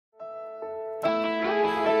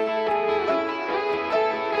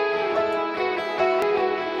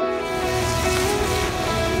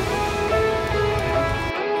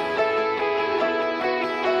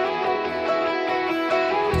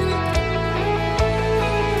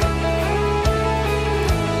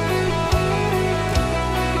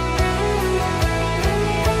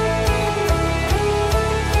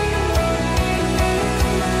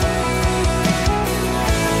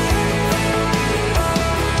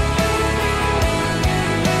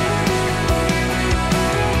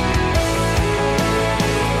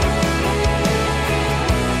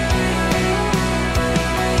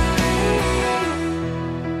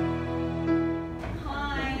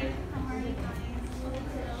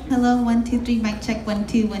Hello, 1, 2, 3, mic check, 1,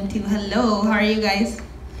 2, 1, 2. Hello, how are you guys?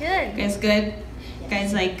 Good. Guys, good?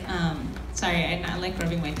 Guys, like, sorry, I not like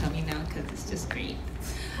rubbing my tummy now because it's just great.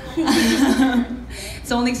 It's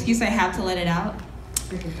the only excuse I have to let it out.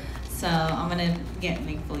 So I'm gonna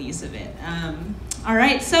make full use of it. All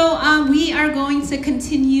right, so we are going to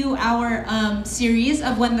continue our series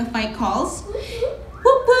of When the Fight Calls.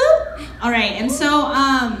 Whoop whoop. All right, and so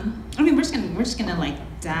I mean we're just gonna like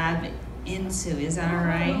dive into. Is that all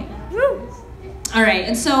right? All right,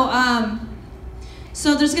 and so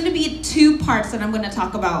there's going to be 2 parts that I'm going to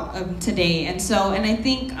talk about today, and I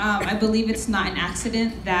think I believe it's not an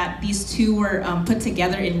accident that these 2 were put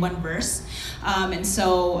together in one verse,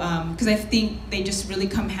 because I think they just really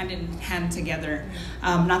come hand in hand together.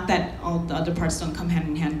 Not that all the other parts don't come hand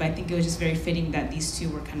in hand, but I think it was just very fitting that these 2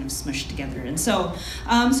 were kind of smushed together. And so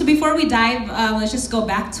before we dive, let's just go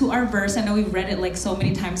back to our verse. I know we've read it like so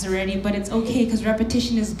many times already, but it's okay because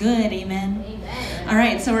repetition is good. Amen. Amen. All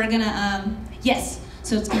right, so we're gonna yes.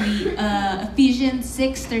 So it's going to be Ephesians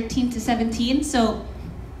 6:13-17. So,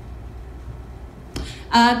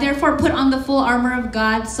 therefore put on the full armor of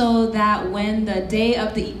God so that when the day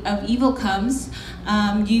of evil comes,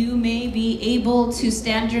 you may be able to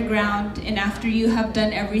stand your ground, and after you have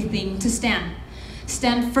done everything, to stand.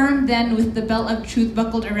 Stand firm then with the belt of truth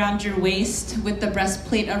buckled around your waist, with the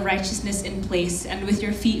breastplate of righteousness in place, and with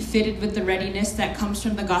your feet fitted with the readiness that comes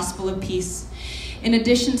from the gospel of peace. In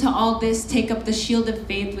addition to all this, take up the shield of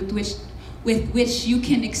faith with which you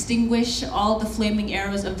can extinguish all the flaming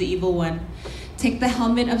arrows of the evil one. Take the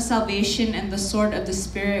helmet of salvation and the sword of the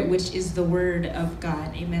Spirit, which is the word of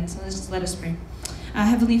God. Amen. So let us pray.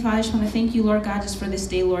 Heavenly Father, I just want to thank you, Lord God, just for this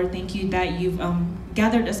day, Lord. Thank you that you've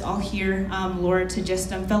gathered us all here, Lord, to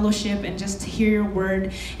just fellowship and just to hear your word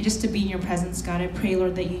and just to be in your presence, God. I pray,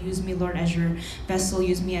 Lord, that you use me, Lord, as your vessel,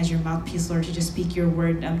 use me as your mouthpiece, Lord, to just speak your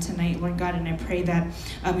word tonight, Lord God. And I pray that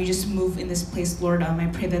you just move in this place, Lord. I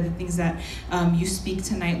pray that the things that you speak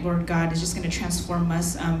tonight, Lord God, is just going to transform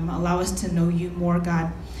us, allow us to know you more, God,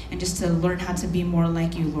 and just to learn how to be more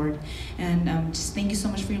like you, Lord. And just thank you so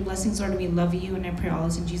much for your blessings, Lord. We love you, and I pray all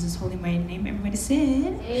this in Jesus' holy mighty name. Everybody said,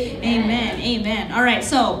 Amen. Amen. Amen. All right,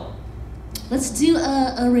 so let's do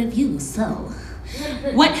a review. So,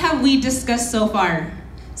 what have we discussed so far?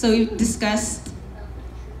 So we've discussed,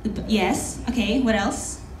 yes. Okay, what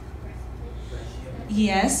else?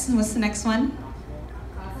 Yes. What's the next one?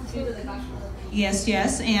 Yes,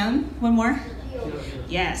 yes. And one more?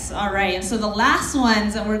 Yes, all right. And so the last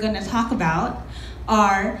ones that we're going to talk about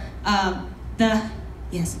are the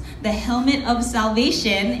helmet of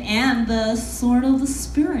salvation and the sword of the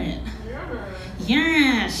Spirit.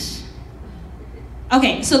 Yes.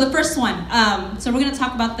 Okay, so the first one. So we're going to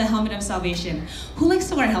talk about the helmet of salvation. Who likes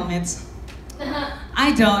to wear helmets?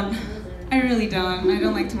 I don't. I really don't. I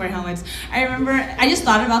don't like to wear helmets. I remember, I just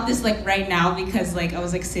thought about this like right now because like I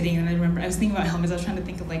was like sitting and I was thinking about helmets. I was trying to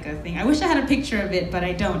think of like a thing. I wish I had a picture of it, but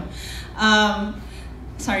I don't.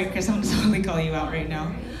 Sorry, Chris, I'm just totally call you out right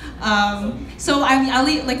now. So I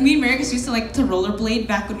like me and Marcus used to like to rollerblade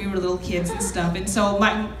back when we were little kids and stuff. And so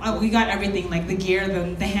we got everything, like the gear,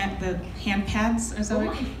 the hand pads, or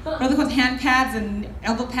something. What are they called? Hand pads and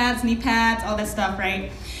elbow pads, knee pads, all that stuff,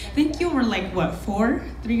 right? I think you were like, what,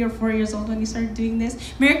 3 or 4 years old when you started doing this?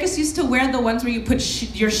 Marcus used to wear the ones where you put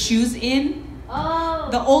your shoes in. Oh.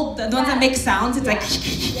 The ones that make sounds. It's like,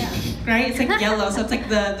 right? It's like yellow. So it's like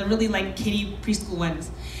the really like kiddie preschool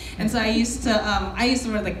ones. And so I used to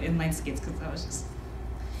wear like inline skates because I was just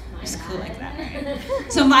cool like that. Right?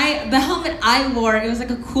 So the helmet I wore, it was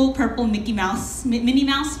like a cool purple Minnie Mouse ones.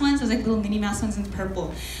 It was like little Minnie Mouse ones in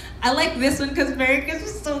purple. I like this one because Marcus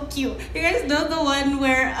was so cute. You guys know the one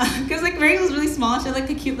where, because like Marcus was really small, she had like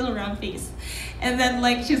a cute little round face. And then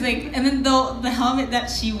like, she's like, and then the helmet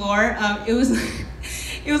that she wore, it was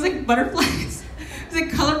like butterflies. It was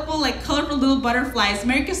like colorful little butterflies.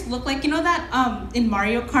 Marcus looked like, you know that in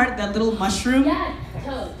Mario Kart, that little mushroom? Yeah.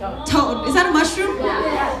 Toad. Is that a mushroom?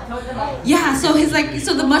 Yeah. So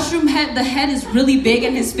the mushroom head, the head is really big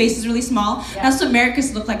and his face is really small. Yeah. That's what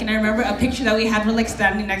Marcus looked like. And I remember a picture that we had, we're like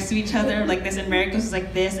standing next to each other like this, and Marcus was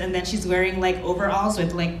like this, and then she's wearing like overalls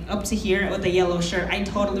with like up to here with a yellow shirt. I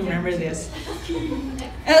totally remember this. It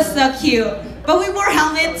was so cute. But we wore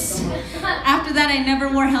helmets. After that, I never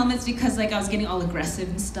wore helmets because like I was getting all aggressive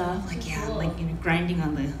and stuff. Like grinding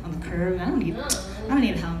on the curb. I don't need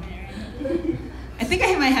a helmet. I think I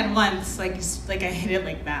hit my head once, like I hit it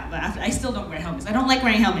like that, but I still don't wear helmets. I don't like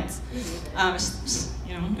wearing helmets. I just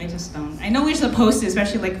don't. I know we're supposed to,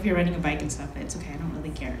 especially like if you're riding a bike and stuff, but it's okay, I don't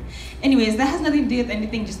really care. Anyways, that has nothing to do with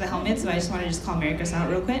anything, just the helmet, so I just want to call Marcus out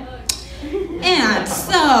real quick. And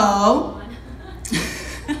so,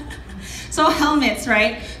 So helmets,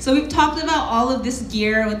 right? So we've talked about all of this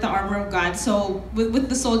gear with the armor of God. So with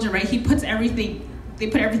the soldier, right, he puts everything, they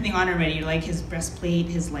put everything on already, like his breastplate,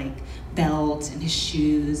 his like belt, and his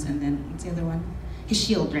shoes, and then what's the other one? His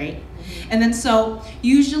shield, right? And then so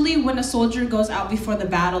usually when a soldier goes out before the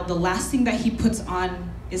battle, the last thing that he puts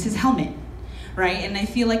on is his helmet, right? And I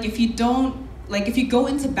feel like if you don't, like if you go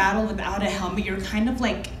into battle without a helmet, you're kind of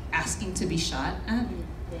like asking to be shot at,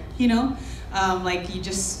 you know? Like you're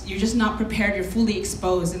just not prepared, you're fully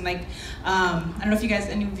exposed. And like, I don't know if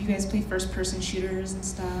any of you guys play first person shooters and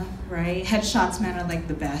stuff, right? Headshots, man, are like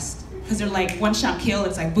the best. Because they're like one shot kill,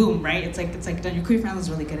 it's like boom, right? It's like done. Your Korean friend was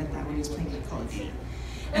really good at that when he was playing like Call of Duty.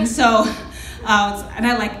 And so, and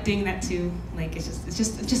I like doing that too. Like it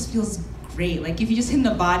just feels great. Like if you just hit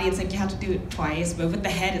the body, it's like you have to do it twice, but with the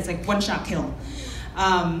head, it's like one shot kill.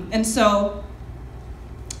 And so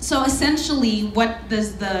essentially, what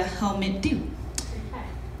does the helmet do?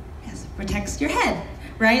 Yes, it protects your head,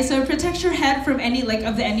 right? So it protects your head from any like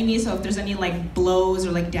of the enemy. So if there's any like blows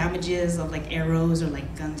or like damages of like arrows or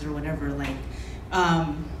like guns or whatever, like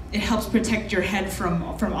it helps protect your head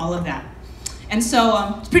from all of that. And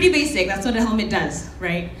so it's pretty basic. That's what a helmet does,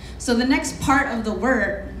 right? So the next part of the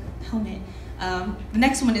word helmet, the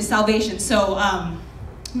next one is salvation. So I'm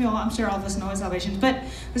sure all of us know what salvation is, but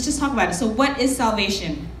let's just talk about it. So what is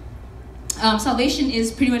salvation? Salvation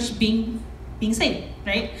is pretty much being saved,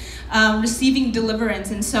 right? Receiving deliverance.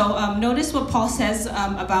 And so notice what Paul says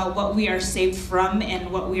about what we are saved from and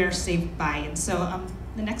what we are saved by. And so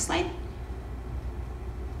the next slide.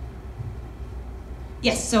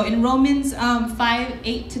 Yes, so in Romans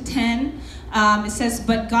 5:8-10, it says,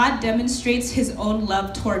 "But God demonstrates his own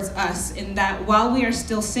love towards us in that while we are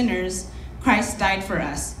still sinners, Christ died for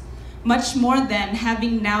us. Much more then,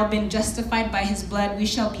 having now been justified by his blood, we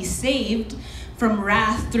shall be saved from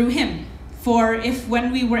wrath through him. For if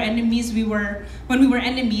when we were enemies, we were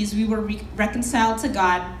reconciled to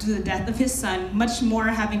God through the death of his son, much more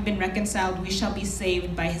having been reconciled, we shall be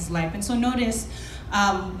saved by his life." And so notice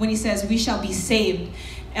when he says we shall be saved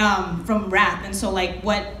from wrath. And so like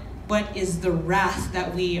what is the wrath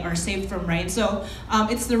that we are saved from, right? So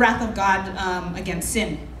it's the wrath of God against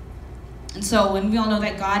sin. And so when we all know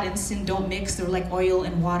that God and sin don't mix, they're like oil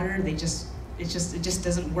and water. It just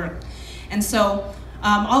doesn't work. And so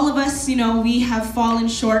all of us, we have fallen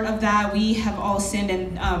short of that. We have all sinned,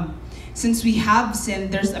 and since we have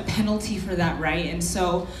sinned, there's a penalty for that, right? And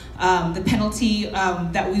so the penalty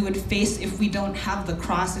that we would face if we don't have the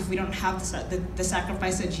cross, if we don't have the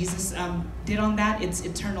sacrifice that Jesus did on that, it's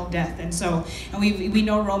eternal death. And we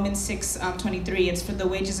know Romans 6:23, it's for the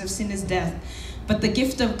wages of sin is death, but the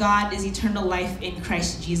gift of God is eternal life in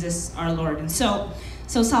Christ Jesus our Lord. And so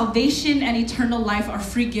salvation and eternal life are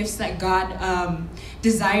free gifts that God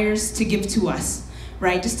desires to give to us,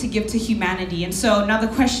 right? Just to give to humanity. And so now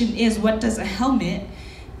the question is, what does a helmet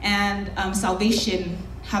and salvation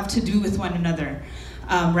have to do with one another,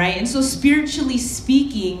 right? And so spiritually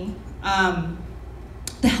speaking,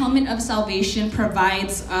 the helmet of salvation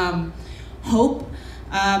provides hope.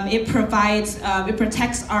 It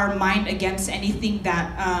protects our mind against anything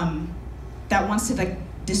that wants to like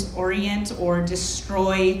disorient or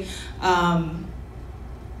destroy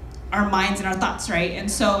our minds and our thoughts, right? And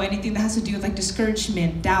so anything that has to do with like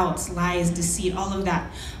discouragement, doubts, lies, deceit, all of that.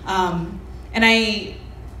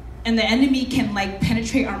 And the enemy can like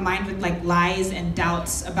penetrate our mind with like lies and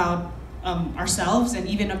doubts about ourselves and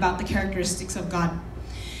even about the characteristics of God.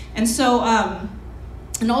 And so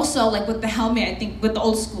and also like with the helmet, I think with the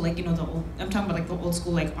old school, like I'm talking about like the old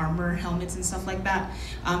school like armor helmets and stuff like that.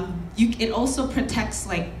 It also protects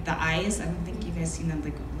like the eyes. I don't think you guys seen them,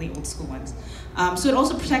 like the old school ones. So it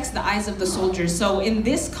also protects the eyes of the soldiers. So in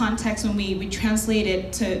this context, when we translate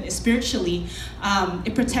it to spiritually,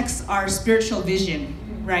 it protects our spiritual vision,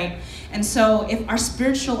 right? And so if our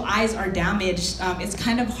spiritual eyes are damaged, it's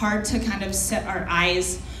kind of hard to kind of set our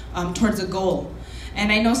eyes towards a goal. And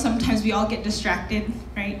I know sometimes we all get distracted,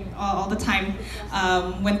 right, all the time.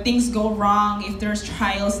 When things go wrong, if there's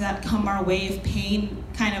trials that come our way, if pain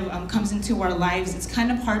kind of comes into our lives, it's kind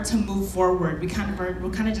of hard to move forward. We're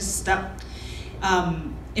kind of just stuck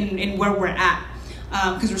in where we're at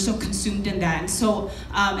because we're so consumed in that. And so,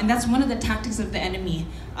 and that's one of the tactics of the enemy,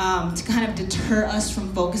 to kind of deter us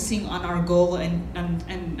from focusing on our goal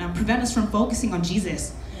and prevent us from focusing on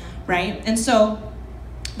Jesus, right? And so,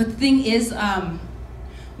 but the thing is,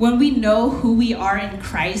 when we know who we are in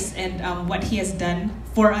Christ and what he has done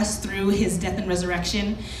for us through his death and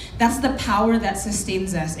resurrection, that's the power that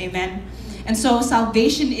sustains us, amen? And so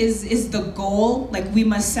salvation is the goal, like we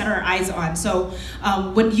must set our eyes on. So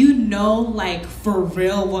when you know, like for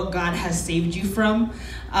real, what God has saved you from,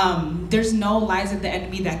 there's no lies of the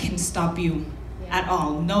enemy that can stop you at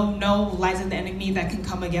all. No lies of the enemy that can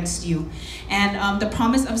come against you. And the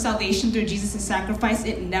promise of salvation through Jesus' sacrifice,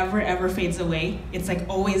 it never ever fades away. It's like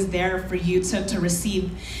always there for you to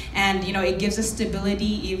receive. And you know, it gives us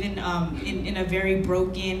stability even in a very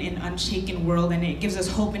broken and unshaken world, and it gives us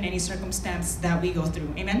hope in any circumstance that we go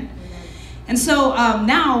through. Amen. And so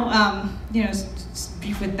now, you know, just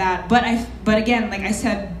brief with that. But again, like I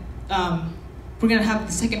said, we're gonna have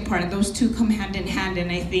the second part, and those two come hand in hand.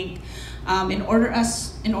 And I think in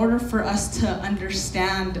order for us to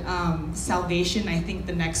understand salvation, I think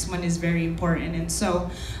the next one is very important. And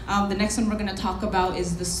so the next one we're going to talk about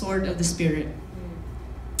is the sword of the Spirit.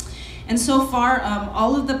 And so far,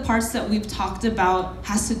 all of the parts that we've talked about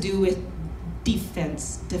has to do with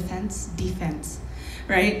defense,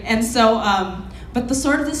 right? And so, but the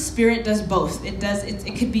sword of the Spirit does both.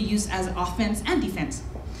 It could be used as offense and defense.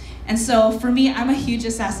 And so for me, I'm a huge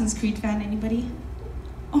Assassin's Creed fan. Anybody?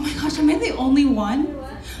 Oh my gosh, am I the only one?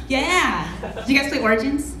 Yeah. Did you guys play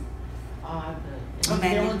Origins? Oh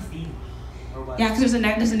man. Yeah, because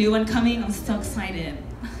there's a new one coming. I'm so excited.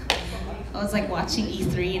 I was like watching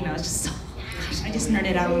E3 and I was just so, gosh, I just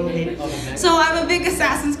nerded out a little bit. So I'm a big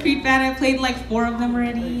Assassin's Creed fan. I played like 4 of them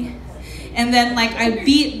already. And then like I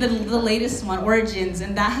beat the latest one, Origins,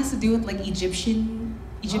 and that has to do with like Egyptian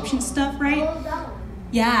stuff, right?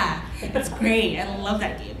 Yeah, it's great. I love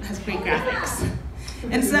that game. It has great graphics.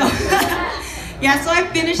 And so, yeah, so I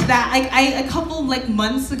finished that. Like a couple like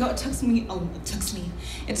months ago. It took me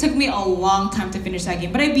a long time to finish that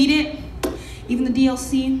game, but I beat it. Even the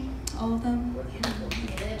DLC, all of them.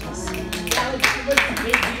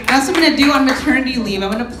 That's what I'm gonna do on maternity leave. I'm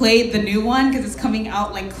gonna play the new one because it's coming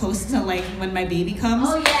out like close to like when my baby comes.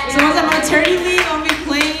 Oh, yeah. So once I'm on maternity leave, I'll be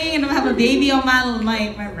playing and I'll have a baby on my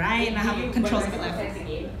right, and I have controls of it left.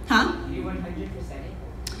 Huh?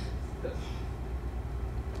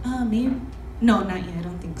 Maybe. No, not yet. I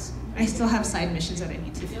don't think so. I still have side missions that I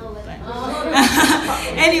need to do. But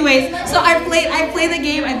anyways, so I play the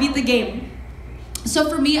game. I beat the game. So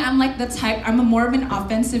for me, I'm like the type. I'm more of an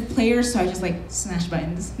offensive player, so I just like smash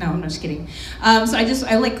buttons. No, I'm not just kidding. So I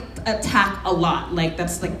like attack a lot. Like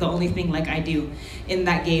that's like the only thing like I do in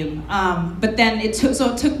that game. But then it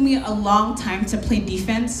took me a long time to play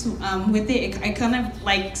defense with it. I kind of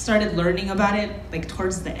like started learning about it like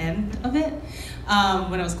towards the end of it.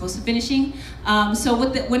 When I was close to finishing. So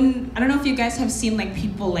when I don't know if you guys have seen like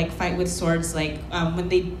people like fight with swords, like when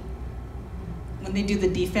they do the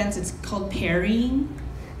defense, it's called parrying,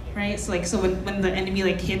 right? So when the enemy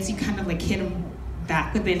like hits, you kind of like hit them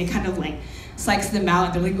back with it, and it kind of like psychs them out,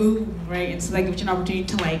 and they're like ooh, right? And so that gives you an opportunity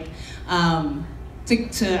to like to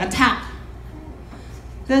attack.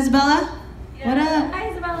 Isabella? Yeah. What up? Hi,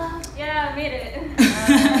 Isabella. Yeah, I made it.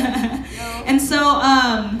 And so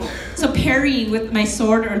parrying with my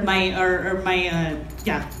sword or my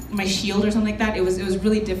shield or something like that, it was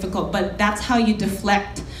really difficult. But that's how you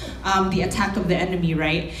deflect the attack of the enemy,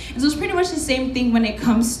 right? And so it's pretty much the same thing when it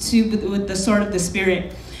comes to with the sword of the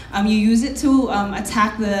Spirit. You use it to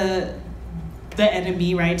attack the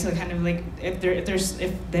enemy, right? So kind of like if the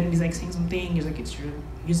enemy's like saying something, you're like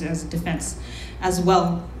use it as a defense as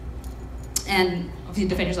well, and obviously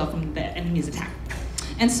defend yourself from the enemy's attack.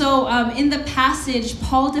 And so in the passage,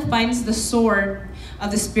 Paul defines the sword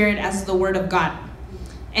of the Spirit as the Word of God.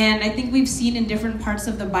 And I think we've seen in different parts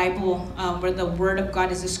of the Bible where the Word of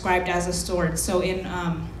God is described as a sword. So in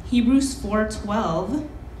Hebrews 4:12,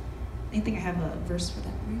 I think I have a verse for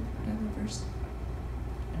that, right? Do I have a verse?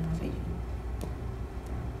 I don't know if I do.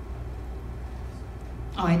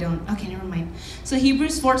 Oh, I don't. Okay, never mind. So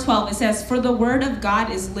Hebrews 4:12, it says, "For the Word of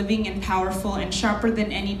God is living and powerful and sharper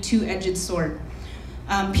than any two-edged sword,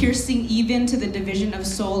 piercing even to the division of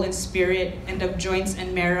soul and spirit and of joints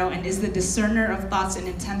and marrow, and is the discerner of thoughts and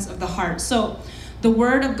intents of the heart." So the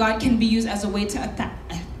Word of God can be used as a way to attack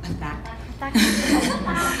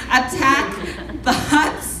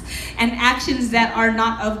thoughts and actions that are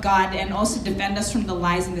not of God, and also defend us from the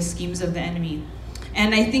lies and the schemes of the enemy.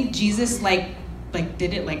 And I think Jesus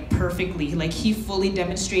did it like perfectly. Like he fully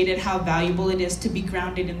demonstrated how valuable it is to be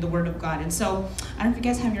grounded in the Word of God. And so I don't know if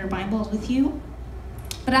you guys have your Bibles with you,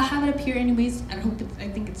 but I'll have it up here anyways. I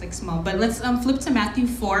think it's like small, but let's flip to Matthew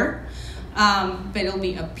 4, but it'll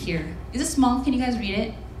be up here. Is it small? Can you guys read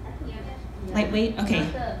it? Yeah. Lightweight? Okay.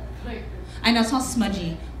 I know it's all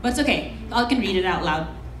smudgy, but it's okay. I can read it out loud.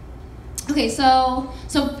 Okay, so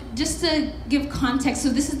just to give context, so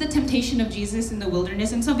this is the temptation of Jesus in the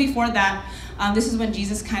wilderness. And so before that, this is when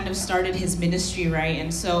Jesus kind of started his ministry, right?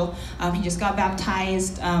 And so he just got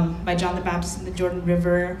baptized by John the Baptist in the Jordan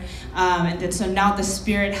River. And then so now the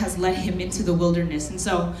Spirit has led him into the wilderness. And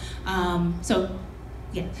so,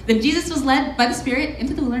 then Jesus was led by the Spirit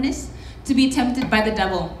into the wilderness to be tempted by the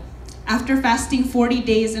devil. After fasting 40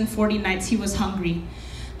 days and 40 nights, he was hungry.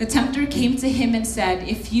 The tempter came to him and said,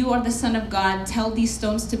 "If you are the Son of God, tell these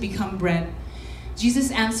stones to become bread." Jesus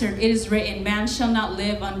answered, "It is written, man shall not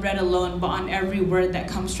live on bread alone, but on every word that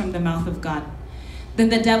comes from the mouth of God." Then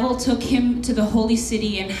the devil took him to the holy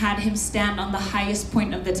city and had him stand on the highest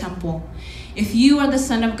point of the temple. "If you are the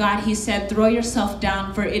Son of God," he said, "throw yourself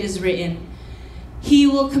down, for it is written, He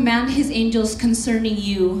will command his angels concerning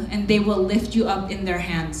you, and they will lift you up in their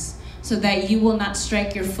hands, so that you will not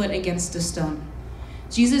strike your foot against a stone."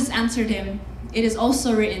 Jesus answered him, "It is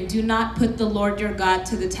also written, do not put the Lord your God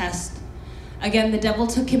to the test." Again, the devil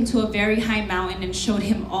took him to a very high mountain and showed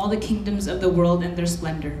him all the kingdoms of the world and their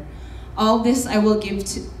splendor. "All this I will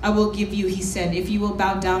give you," he said, "if you will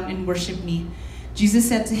bow down and worship me." Jesus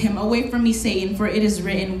said to him, "Away from me, Satan, for it is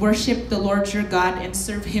written, worship the Lord your God and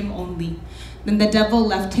serve him only." Then the devil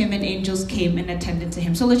left him and angels came and attended to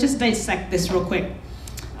him. So let's just dissect this real quick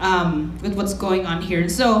with what's going on here.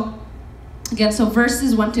 And so, again, so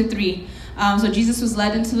verses 1 to 3. So Jesus was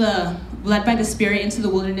led by the Spirit into the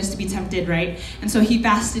wilderness to be tempted, right? And so he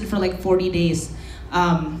fasted for like 40 days.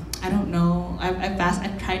 I don't know. I've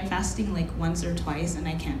tried fasting like once or twice, and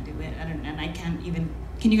I can't do it. I can't even.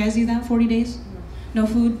 Can you guys do that? 40 days? No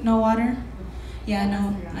food, no water. Yeah,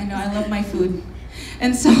 no. I know. I love my food,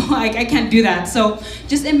 and so I can't do that. So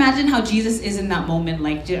just imagine how Jesus is in that moment.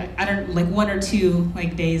 Like 1 or 2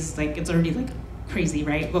 like days. Like it's already like crazy,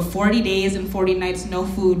 right? But 40 days and 40 nights, no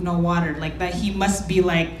food, no water, like that. He must be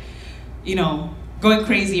like, going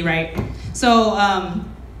crazy, right? So,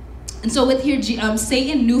 and so with here,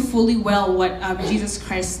 Satan knew fully well what that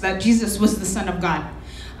Jesus was the Son of God.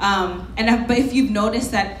 But if you've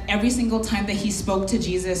noticed that every single time that he spoke to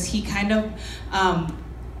Jesus, he kind of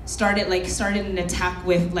started an attack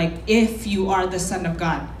with like, "If you are the Son of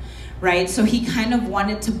God." Right? So he kind of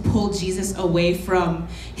wanted to pull Jesus away from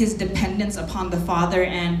his dependence upon the Father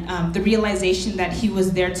and the realization that he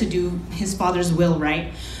was there to do his Father's will,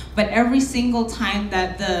 right? But every single time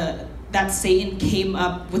that Satan came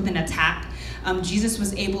up with an attack, Jesus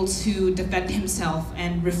was able to defend himself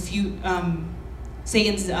and refute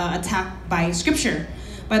Satan's attack by Scripture,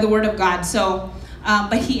 by the Word of God. So,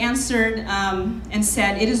 but he answered and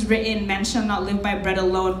said, "It is written, man shall not live by bread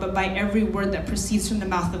alone, but by every word that proceeds from the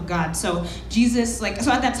mouth of God." So Jesus,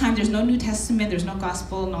 so at that time, there's no New Testament, there's no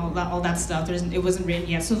gospel, and all that stuff. It wasn't written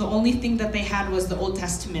yet. So the only thing that they had was the Old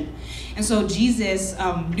Testament. And so Jesus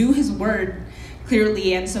knew his word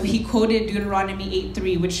clearly, and so he quoted Deuteronomy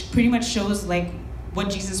 8:3, which pretty much shows like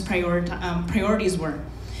what Jesus' priorities were.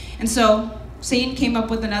 And so Satan came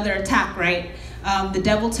up with another attack, right? The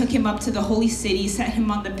devil took him up to the holy city, set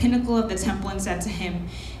him on the pinnacle of the temple, and said to him,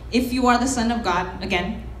 "If you are the Son of God,"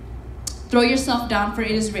 again, "throw yourself down, for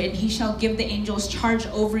it is written, He shall give the angels charge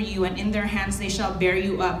over you, and in their hands they shall bear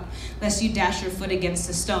you up, lest you dash your foot against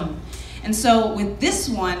a stone." And so with this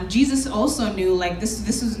one, Jesus also knew like this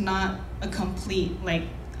was not a complete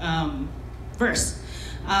verse.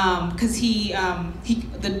 Because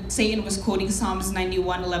Satan was quoting Psalms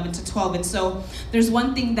 91:11-12, and so there's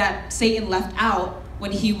one thing that Satan left out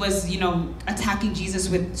when he was, attacking Jesus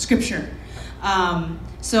with Scripture. Let's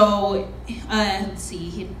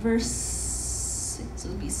see, verse. So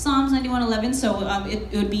it would be Psalms 91:11. So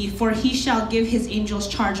it would be, "For he shall give his angels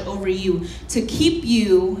charge over you to keep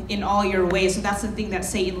you in all your ways." So that's the thing that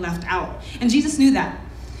Satan left out, and Jesus knew that.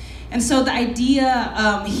 And so the idea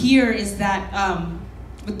here is that.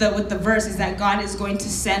 With the verse is that God is going to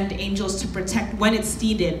send angels to protect when it's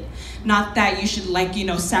needed, not that you should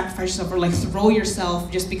sacrifice yourself or throw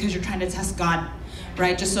yourself just because you're trying to test God,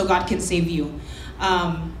 right? Just so God can save you.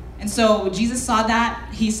 And so Jesus saw that.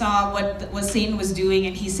 He saw what Satan was doing,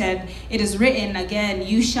 and he said, "It is written," again,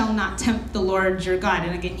 "you shall not tempt the Lord your God."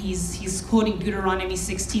 And again, he's quoting Deuteronomy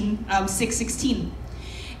 6:16.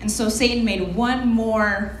 And so Satan made one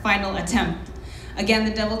more final attempt. Again,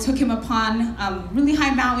 the devil took him upon a really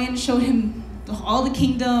high mountain, showed him all the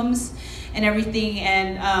kingdoms and everything.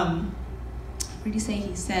 And what did he say?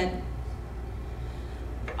 He said,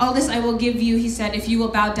 "All this I will give you," he said, "if you will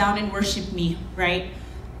bow down and worship me," right?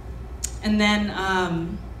 And then,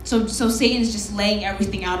 so Satan's just laying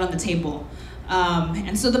everything out on the table.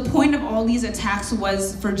 And so the point of all these attacks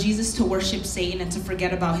was for Jesus to worship Satan and to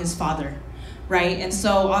forget about his Father. right? And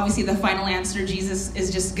so obviously the final answer, Jesus is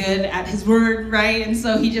just good at his word, right? And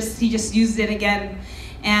so he just used it again.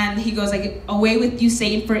 And he goes like, away with you,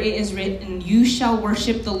 Satan, for it is written, you shall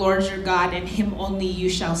worship the Lord your God, and him only you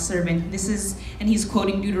shall serve. And he's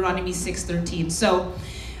quoting Deuteronomy 6:13. So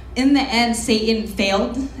in the end, Satan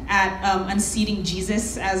failed at unseating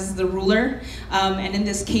Jesus as the ruler. And in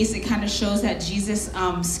this case, it kind of shows that Jesus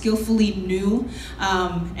skillfully knew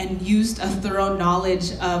and used a thorough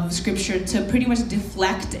knowledge of Scripture to pretty much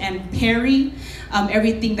deflect and parry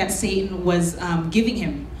everything that Satan was giving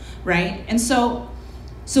him, right? And so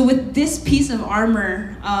with this piece of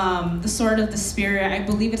armor, the sword of the Spirit, I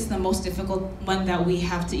believe it's the most difficult one that we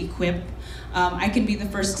have to equip. I can be the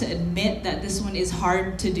first to admit that this one is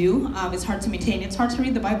hard to do. It's hard to maintain. It's hard to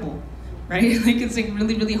read the Bible, right? Like it's like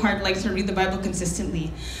really, really hard like to read the Bible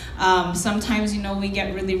consistently. Sometimes, we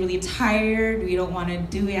get really, really tired. We don't want to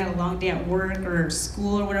do it. Had a long day at work or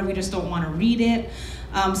school or whatever. We just don't want to read it.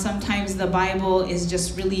 Sometimes the Bible is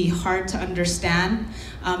just really hard to understand.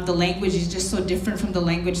 The language is just so different from the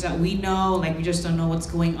language that we know. Like we just don't know what's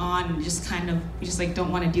going on. And we just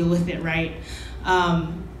don't want to deal with it, right?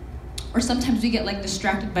 Or sometimes we get like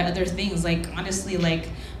distracted by other things. Like honestly, like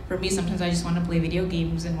for me, sometimes I just want to play video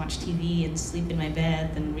games and watch TV and sleep in my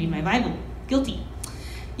bed and read my Bible. Guilty,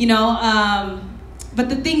 But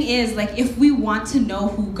the thing is, like, if we want to know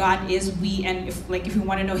who God is, if we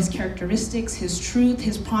want to know his characteristics, his truth,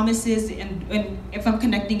 his promises, and if I'm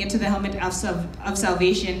connecting it to the helmet of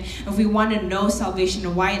salvation, if we want to know salvation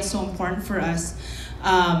and why it's so important for us,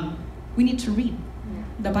 we need to read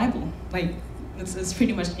the Bible. Like, it's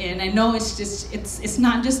pretty much it. And I know it's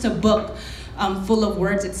not just a book full of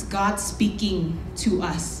words. It's God speaking to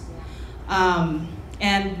us. And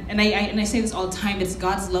I say this all the time. It's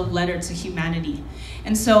God's love letter to humanity.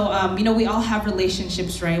 And so, we all have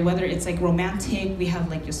relationships, right? Whether it's like romantic, we have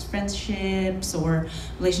like just friendships or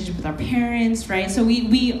relationship with our parents, right? So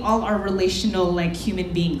we all are relational like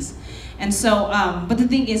human beings. And so, but the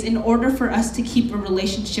thing is, in order for us to keep a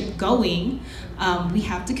relationship going, we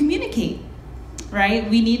have to communicate, right?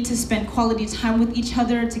 We need to spend quality time with each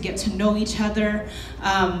other to get to know each other.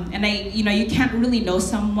 And you can't really know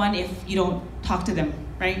someone if you don't talk to them,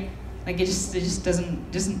 right? Like it just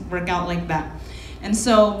doesn't work out like that. And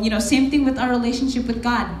so, same thing with our relationship with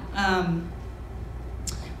God.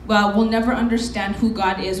 Well, we'll never understand who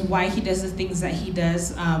God is, why he does the things that he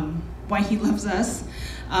does, why he loves us,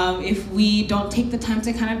 if we don't take the time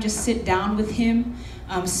to kind of just sit down with him,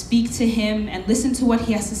 speak to him, and listen to what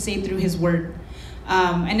he has to say through his word.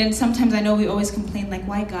 And then sometimes I know we always complain, like,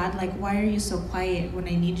 why God? Like, why are you so quiet when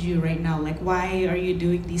I need you right now? Like, why are you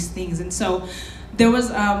doing these things? And so there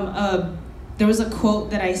was a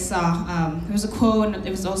quote that I saw. There was a quote, and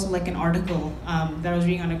it was also like an article that I was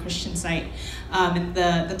reading on a Christian site. And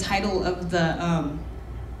the title of the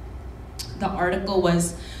article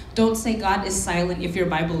was, "Don't say God is silent if your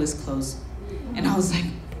Bible is closed." And I was like,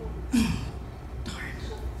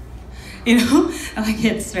 like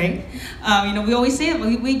hits, right? We always say it.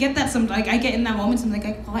 We get that some. Like I get in that moment. I'm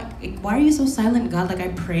like, why are you so silent, God? Like I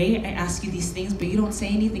pray, I ask you these things, but you don't say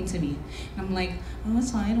anything to me. And I'm like, oh,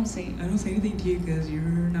 that's fine. I don't say anything to you because you're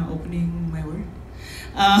not opening my word.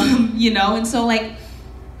 And so like,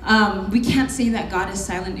 we can't say that God is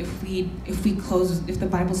silent if the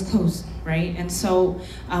Bible's closed, right? And so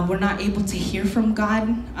we're not able to hear from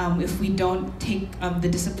God if we don't take the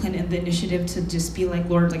discipline and the initiative to just be like,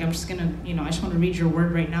 Lord, like I'm just gonna, I just want to read your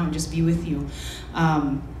word right now and just be with you.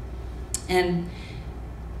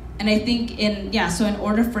 And I think so in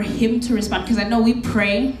order for him to respond, because I know we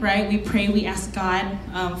pray, right? We ask God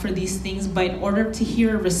for these things, but in order to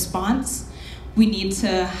hear a response, we need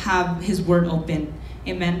to have his word open.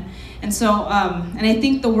 Amen. And so, and I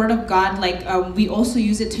think the word of God, like we also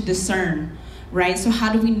use it to discern, right? So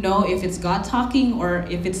how do we know if it's God talking or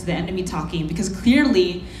if it's the enemy talking? Because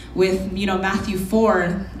clearly with, Matthew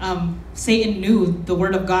 4, Satan knew the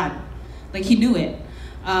word of God. Like he knew it.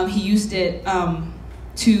 He used it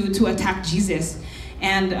to attack Jesus.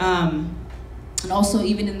 And also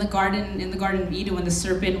even in the Garden of Eden, when the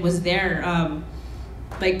serpent was there,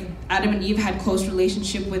 like Adam and Eve had close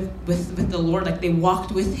relationship with the Lord. Like they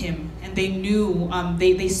walked with him and they knew,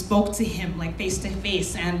 they spoke to him like face to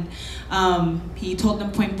face, and he told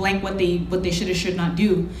them point blank what they should or should not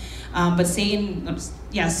do. But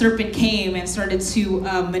serpent came and started to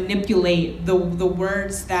manipulate the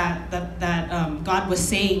words that God was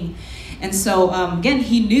saying. And so again,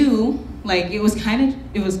 he knew, like it was kind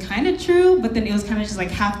of true, but then it was kind of just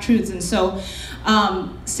like half truths. And so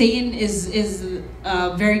Satan is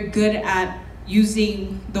very good at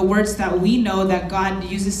using the words that we know that God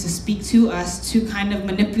uses to speak to us to kind of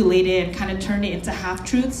manipulate it and kind of turn it into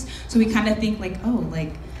half-truths. So we kind of think like, oh,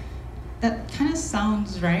 like, that kind of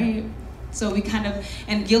sounds right. So we kind of,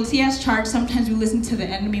 and guilty as charged, sometimes we listen to the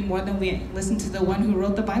enemy more than we listen to the one who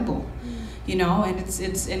wrote the Bible. You know, and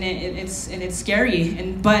it's scary,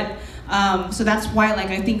 so that's why, like,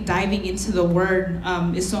 I think diving into the Word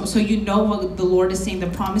is so you know what the Lord is saying, the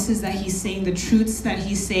promises that He's saying, the truths that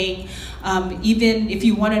He's saying. Even if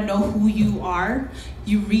you want to know who you are,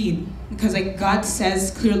 you read, because like God says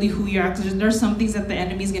clearly who you are. Because there's some things that the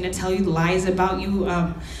enemy is going to tell you lies about you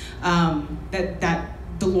that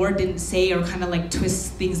the Lord didn't say, or kind of like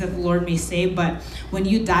twist things that the Lord may say. But when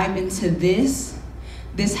you dive into this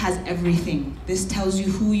has everything. This tells you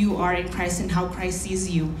who you are in Christ and how Christ sees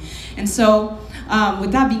you. And so,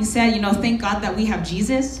 with that being said, you know, thank God that we have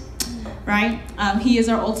Jesus, right? He is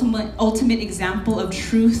our ultimate example of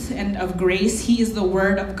truth and of grace. He is the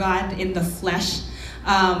Word of God in the flesh.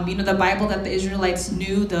 You know, the Bible that the Israelites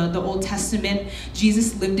knew, the Old Testament,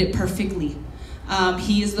 Jesus lived it perfectly.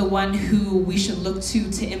 He is the one who we should look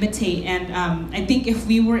to imitate. And I think if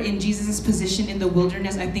we were in Jesus' position in the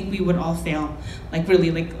wilderness, I think we would all fail. Like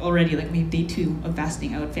really, like already, like maybe day 2 of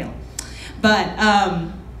fasting, I would fail. But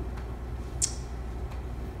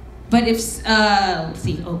if, let's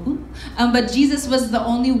see, but Jesus was the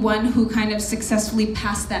only one who kind of successfully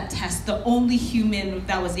passed that test, the only human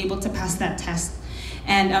that was able to pass that test.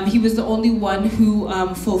 And he was the only one who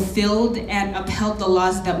fulfilled and upheld the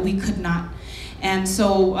laws that we could not. And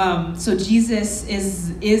so, so Jesus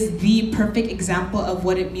is the perfect example of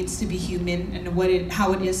what it means to be human and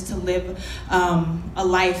how it is to live a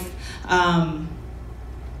life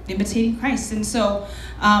imitating Christ. And so,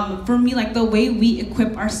 for me, like the way we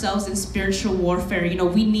equip ourselves in spiritual warfare, you know,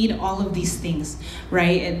 we need all of these things,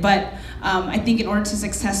 right? But I think in order to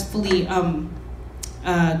successfully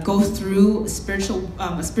go through a spiritual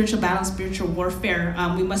battle, spiritual warfare,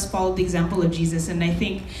 we must follow the example of Jesus. And I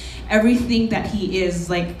think everything that He is,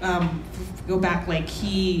 like, go back, like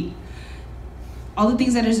all the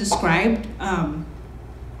things that is described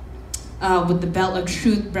with the belt of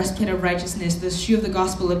truth, breastplate of righteousness, the shoe of the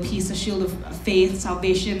gospel of peace, the shield of faith,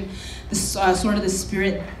 salvation, the sword of the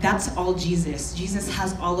Spirit, that's all Jesus. Jesus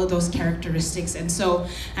has all of those characteristics. And so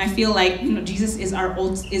I feel like, you know, Jesus is our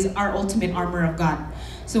ultimate armor of God.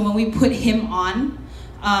 So when we put Him on,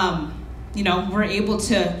 you know, we're able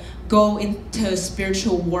to go into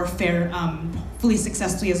spiritual warfare fully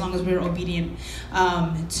successfully, as long as we're obedient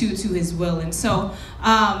to His will. And so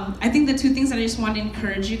I think the 2 things that I just want to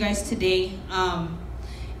encourage you guys today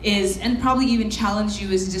is, and probably even challenge you,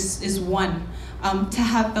 is one, to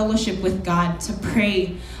have fellowship with God, to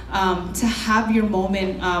pray, to have your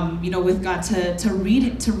moment, you know, with God, to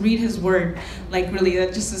read His Word. Like really,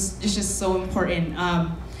 that it's just so important.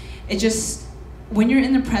 It just, when you're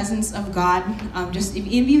in the presence of God,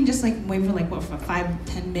 even just like maybe for like for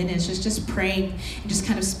 5-10 minutes, just praying and just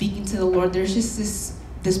kind of speaking to the Lord. There's just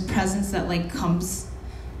this presence that like comes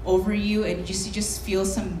over you, and you just feel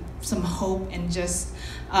some hope, and just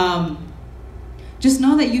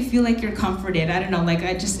know that you feel like you're comforted. I don't know, like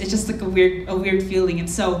it's just like a weird feeling. And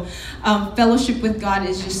so fellowship with God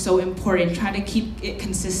is just so important. Try to keep it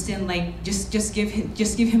consistent. Like just give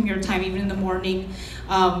him your time, even in the morning,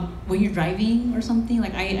 when you're driving or something.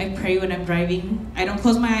 Like I pray when I'm driving. I don't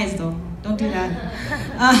close my eyes though. Don't do that.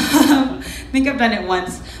 I think I've done it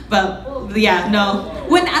once, but yeah, no.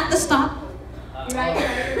 When at the stop.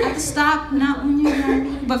 At the stop, not when you're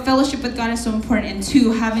driving. But fellowship with God is so important. And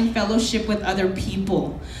 2, having fellowship with other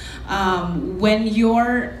people. When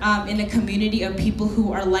you're in a community of people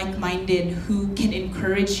who are like-minded, who can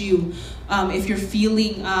encourage you, if you're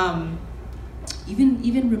feeling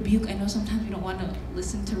even rebuke. I know sometimes we don't want to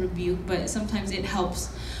listen to rebuke, but sometimes it helps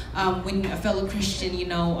when a fellow Christian, you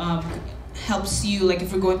know, helps you. Like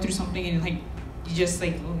if you're going through something and like you just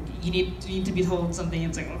like you need to be told something,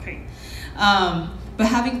 it's like okay. But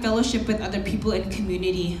having fellowship with other people in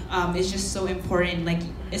community is just so important. Like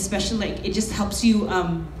especially like it just helps you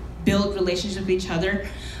build relationships with each other.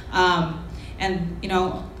 And you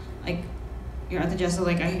know, like you're at the Jessa,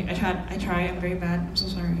 like I try. I'm very bad. I'm so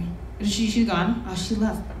sorry. She's gone. Oh, she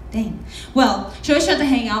left. Dang. Well, she always tried to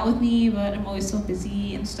hang out with me, but I'm always so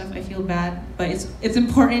busy and stuff. I feel bad. But it's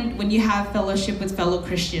important when you have fellowship with fellow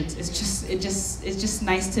Christians. It's just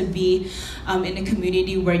nice to be in a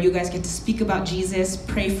community where you guys get to speak about Jesus,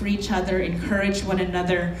 pray for each other, encourage one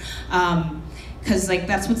another. Because like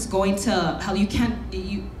that's what's going to how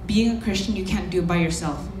being a Christian, you can't do it by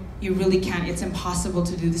yourself. You really can't. It's impossible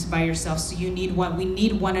to do this by yourself. So we need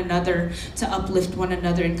one another to uplift one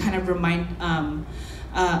another and kind of remind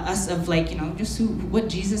us of like, just what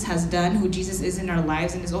Jesus has done, who Jesus is in our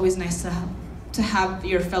lives. And it's always nice to have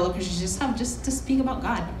your fellow Christians just to speak about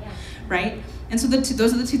God, right? And so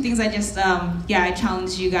those are the two things I just, I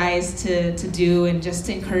challenge you guys to do, and just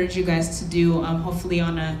to encourage you guys to do, hopefully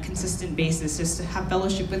on a consistent basis, just to have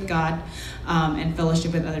fellowship with God and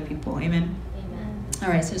fellowship with other people. Amen? Amen. All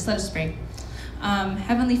right, so just let us pray.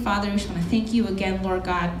 Heavenly Father, we just want to thank you again, Lord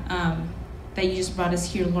God, that you just brought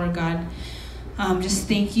us here, Lord God. Just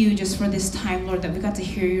thank you just for this time, Lord, that we got to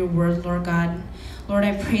hear your word, Lord God. Lord,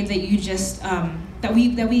 I pray that you just, that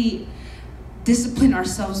we discipline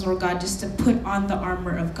ourselves, Lord God, just to put on the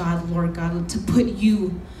armor of God, Lord God, to put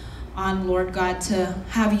you on, Lord God, to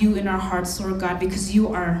have you in our hearts, Lord God, because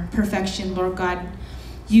you are perfection, Lord God.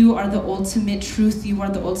 You are the ultimate truth. You are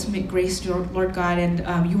the ultimate grace, Lord God,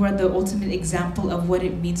 and you are the ultimate example of what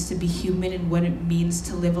it means to be human and what it means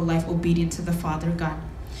to live a life obedient to the Father, God.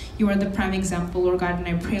 You are the prime example, Lord God, and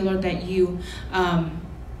I pray, Lord, that you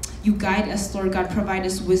guide us, Lord God, provide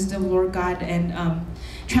us wisdom, Lord God, and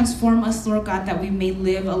transform us, Lord God, that we may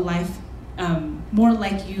live a life more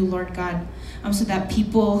like you, Lord God, so that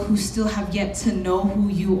people who still have yet to know who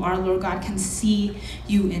you are, Lord God, can see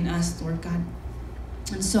you in us, Lord God.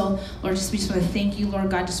 And so, Lord, we just want to thank you,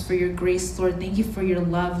 Lord God, just for your grace, Lord. Thank you for your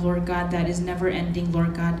love, Lord God, that is never ending,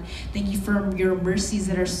 Lord God. Thank you for your mercies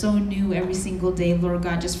that are so new every single day, Lord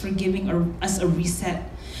God, just for giving us a reset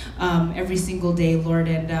every single day, Lord.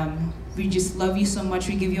 And we just love you so much.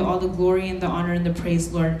 We give you all the glory and the honor and the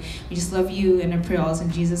praise, Lord. We just love you, and I pray all this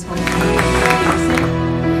in Jesus' holy name.